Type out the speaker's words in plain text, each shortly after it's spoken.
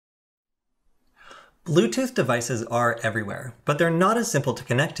Bluetooth devices are everywhere, but they're not as simple to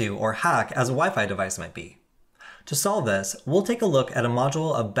connect to or hack as a Wi-Fi device might be. To solve this, we'll take a look at a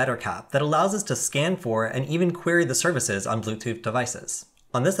module of Bettercap that allows us to scan for and even query the services on Bluetooth devices,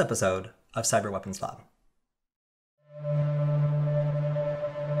 on this episode of Cyber Weapons Lab.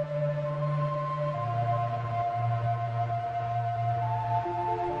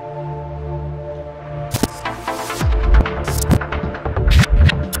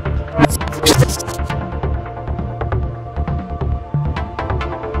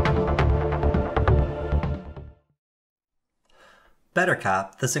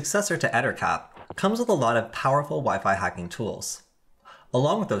 Bettercap, the successor to Ettercap, comes with a lot of powerful Wi-Fi hacking tools.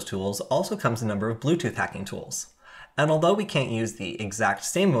 Along with those tools also comes a number of Bluetooth hacking tools. And although we can't use the exact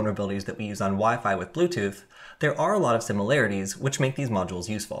same vulnerabilities that we use on Wi-Fi with Bluetooth, there are a lot of similarities which make these modules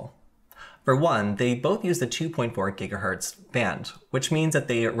useful. For one, they both use the 2.4 GHz band, which means that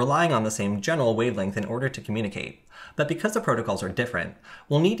they are relying on the same general wavelength in order to communicate. But because the protocols are different,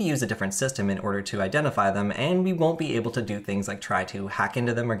 we'll need to use a different system in order to identify them, and we won't be able to do things like try to hack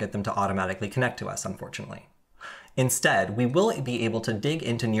into them or get them to automatically connect to us, unfortunately. Instead, we will be able to dig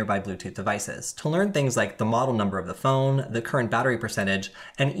into nearby Bluetooth devices to learn things like the model number of the phone, the current battery percentage,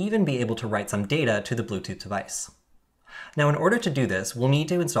 and even be able to write some data to the Bluetooth device. Now, in order to do this, we'll need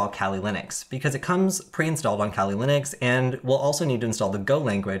to install Kali Linux because it comes pre-installed on Kali Linux, and we'll also need to install the Go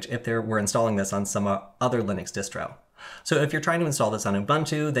language if we're installing this on some other Linux distro. So if you're trying to install this on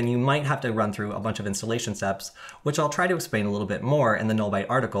Ubuntu, then you might have to run through a bunch of installation steps, which I'll try to explain a little bit more in the Null Byte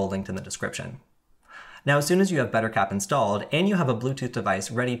article linked in the description. Now, as soon as you have Bettercap installed and you have a Bluetooth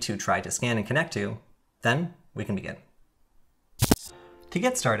device ready to try to scan and connect to, then we can begin. To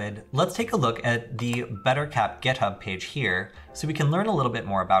get started, let's take a look at the Bettercap GitHub page here so we can learn a little bit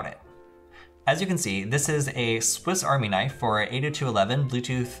more about it. As you can see, this is a Swiss Army knife for 802.11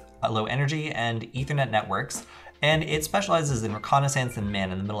 Bluetooth Low Energy and Ethernet networks, and it specializes in reconnaissance and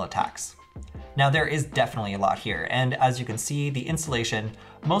man-in-the-middle attacks. Now, there is definitely a lot here, and as you can see, the installation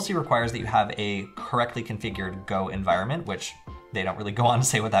mostly requires that you have a correctly configured Go environment, which they don't really go on to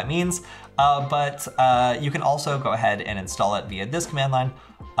say what that means, but you can also go ahead and install it via this command line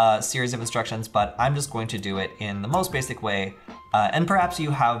series of instructions, but I'm just going to do it in the most basic way. And perhaps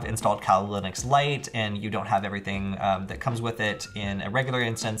you have installed Kali Linux Lite and you don't have everything that comes with it in a regular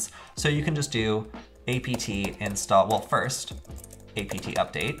instance, so you can just do apt install, well, first apt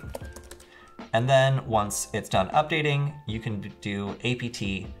update, and then once it's done updating, you can do apt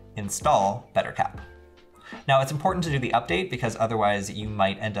install Bettercap. Now, it's important to do the update because otherwise you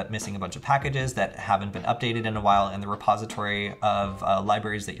might end up missing a bunch of packages that haven't been updated in a while in the repository of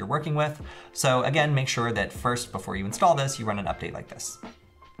libraries that you're working with. So again, make sure that first, before you install this, you run an update like this.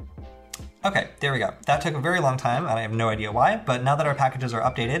 Okay, there we go. That took a very long time, and I have no idea why, but now that our packages are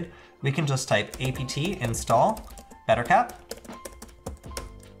updated, we can just type apt install Bettercap,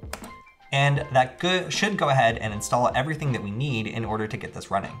 and that should go ahead and install everything that we need in order to get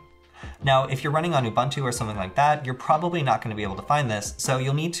this running. Now, if you're running on Ubuntu or something like that, you're probably not going to be able to find this, so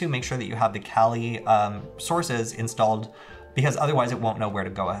you'll need to make sure that you have the Kali sources installed, because otherwise it won't know where to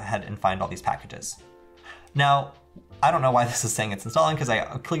go ahead and find all these packages. Now, I don't know why this is saying it's installing, because I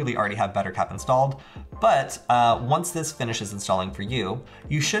clearly already have Bettercap installed, but once this finishes installing for you,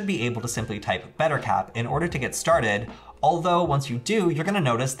 you should be able to simply type Bettercap in order to get started. Although once you do, you're going to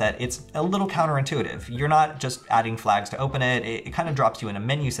notice that it's a little counterintuitive. You're not just adding flags to open it, it kind of drops you in a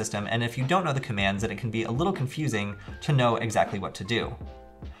menu system, and if you don't know the commands, then it can be a little confusing to know exactly what to do.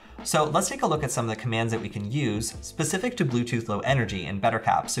 So let's take a look at some of the commands that we can use specific to Bluetooth Low Energy in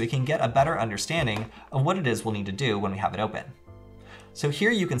Bettercap so we can get a better understanding of what it is we'll need to do when we have it open. So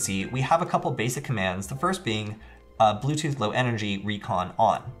here you can see we have a couple basic commands, the first being Bluetooth Low Energy recon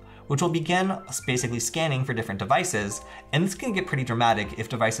on, which will begin basically scanning for different devices, and this can get pretty dramatic if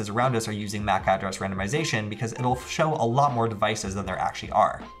devices around us are using MAC address randomization because it'll show a lot more devices than there actually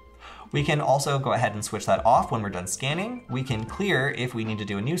are. We can also go ahead and switch that off when we're done scanning. We can clear if we need to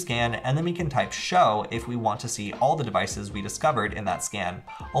do a new scan, and then we can type show if we want to see all the devices we discovered in that scan,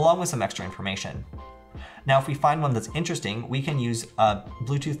 along with some extra information. Now, if we find one that's interesting, we can use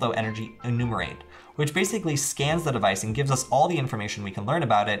Bluetooth Low Energy enumerate, which basically scans the device and gives us all the information we can learn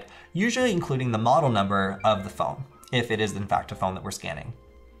about it, usually including the model number of the phone, if it is in fact a phone that we're scanning.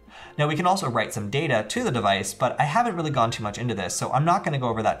 Now, we can also write some data to the device, but I haven't really gone too much into this, so I'm not going to go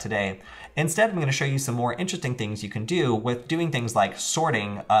over that today. Instead, I'm going to show you some more interesting things you can do with doing things like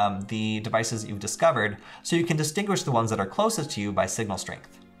sorting the devices that you've discovered so you can distinguish the ones that are closest to you by signal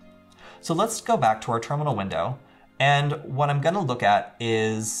strength. So let's go back to our terminal window, and what I'm going to look at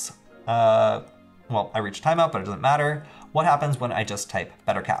is, well, I reached timeout, but it doesn't matter. What happens when I just type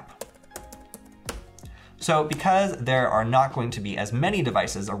Bettercap? So because there are not going to be as many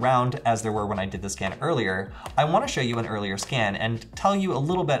devices around as there were when I did the scan earlier, I want to show you an earlier scan and tell you a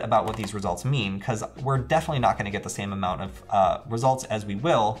little bit about what these results mean, because we're definitely not going to get the same amount of results as we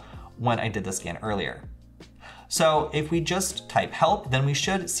will when I did the scan earlier. So if we just type help, then we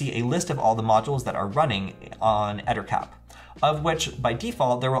should see a list of all the modules that are running on Bettercap, of which by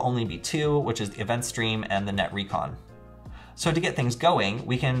default there will only be two, which is the event stream and the net recon. So to get things going,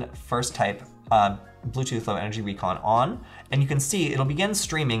 we can first type Bluetooth Low Energy Recon on, and you can see it'll begin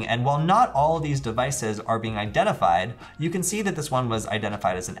streaming, and while not all of these devices are being identified, you can see that this one was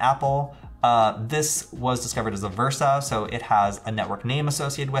identified as an Apple. This was discovered as a Versa, so it has a network name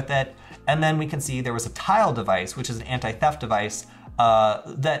associated with it. And then we can see there was a Tile device, which is an anti-theft device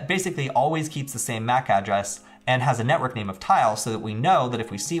that basically always keeps the same MAC address and has a network name of Tile, so that we know that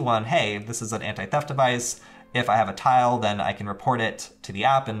if we see one, hey, this is an anti-theft device. If I have a Tile, then I can report it to the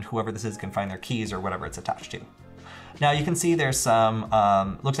app, and whoever this is can find their keys or whatever it's attached to. Now you can see there's some,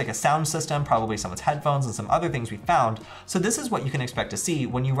 looks like a sound system, probably someone's headphones and some other things we found. So this is what you can expect to see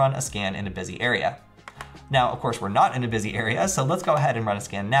when you run a scan in a busy area. Now, of course, we're not in a busy area, so let's go ahead and run a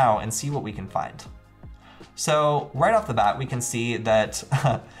scan now and see what we can find. So right off the bat, we can see that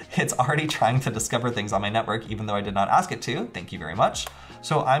it's already trying to discover things on my network, even though I did not ask it to. Thank you very much.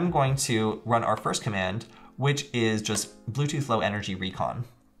 So I'm going to run our first command, which is just Bluetooth Low Energy Recon.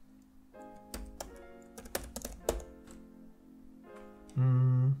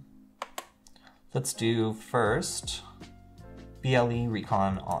 Let's do first BLE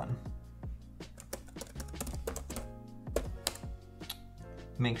Recon on.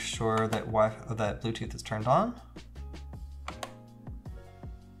 Make sure that that Bluetooth is turned on.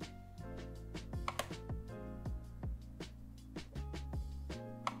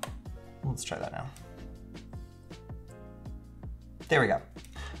 Let's try that now. There we go.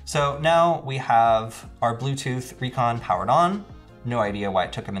 So now we have our Bluetooth Recon powered on. No idea why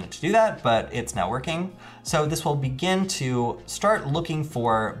it took a minute to do that, but it's now working. So this will begin to start looking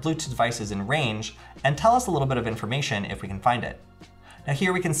for Bluetooth devices in range and tell us a little bit of information if we can find it. Now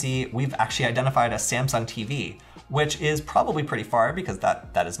here we can see we've actually identified a Samsung TV, which is probably pretty far because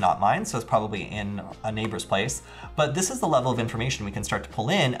that is not mine, so it's probably in a neighbor's place. But this is the level of information we can start to pull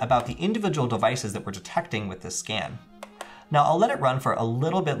in about the individual devices that we're detecting with this scan. Now I'll let it run for a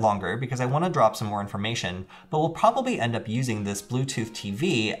little bit longer because I want to drop some more information, but we'll probably end up using this Bluetooth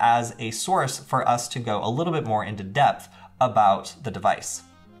TV as a source for us to go a little bit more into depth about the device.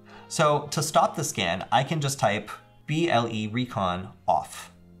 So to stop the scan, I can just type BLE Recon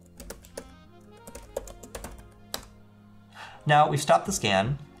off. Now we've stopped the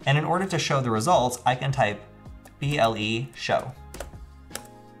scan, and in order to show the results, I can type BLE show.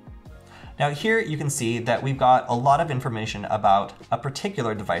 Now here you can see that we've got a lot of information about a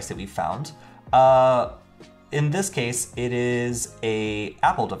particular device that we found. In this case, it is an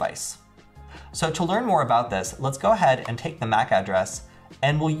Apple device. So to learn more about this, let's go ahead and take the MAC address,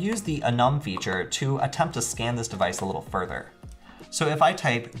 and we'll use the enum feature to attempt to scan this device a little further. So if I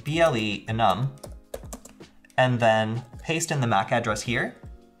type BLE enum and then paste in the MAC address here,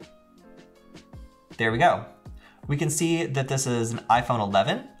 there we go. We can see that this is an iPhone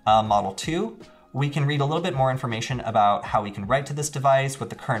 11, Model 2. We can read a little bit more information about how we can write to this device, what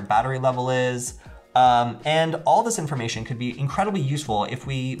the current battery level is, and all this information could be incredibly useful if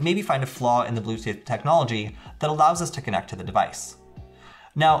we maybe find a flaw in the Bluetooth technology that allows us to connect to the device.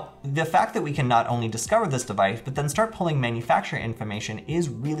 Now, the fact that we can not only discover this device, but then start pulling manufacturer information is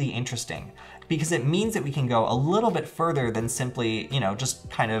really interesting because it means that we can go a little bit further than simply, just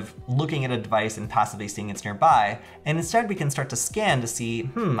kind of looking at a device and passively seeing it's nearby. And instead we can start to scan to see,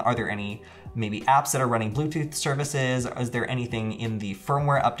 are there any maybe apps that are running Bluetooth services? Is there anything in the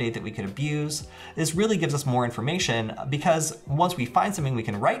firmware update that we could abuse? This really gives us more information because once we find something we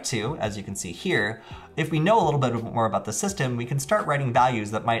can write to, as you can see here, if we know a little bit more about the system, we can start writing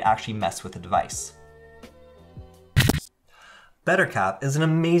values that might actually mess with the device. Bettercap is an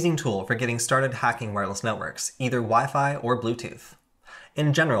amazing tool for getting started hacking wireless networks, either Wi-Fi or Bluetooth.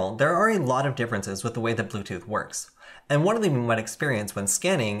 In general, there are a lot of differences with the way that Bluetooth works. And one of them we might experience when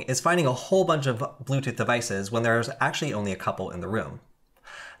scanning is finding a whole bunch of Bluetooth devices when there's actually only a couple in the room.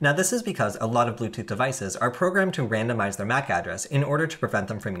 Now this is because a lot of Bluetooth devices are programmed to randomize their MAC address in order to prevent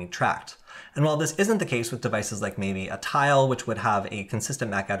them from being tracked. And while this isn't the case with devices like maybe a Tile, which would have a consistent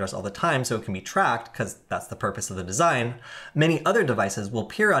MAC address all the time so it can be tracked, because that's the purpose of the design, many other devices will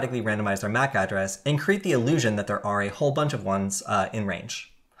periodically randomize their MAC address and create the illusion that there are a whole bunch of ones in range.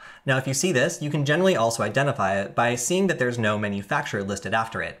 Now, if you see this, you can generally also identify it by seeing that there's no manufacturer listed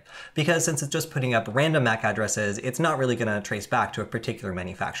after it, because since it's just putting up random MAC addresses, it's not really going to trace back to a particular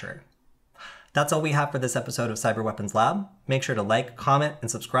manufacturer. That's all we have for this episode of Cyber Weapons Lab. Make sure to like, comment,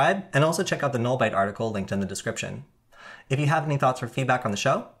 and subscribe, and also check out the Null Byte article linked in the description. If you have any thoughts or feedback on the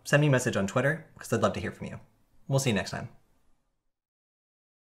show, send me a message on Twitter, because I'd love to hear from you. We'll see you next time.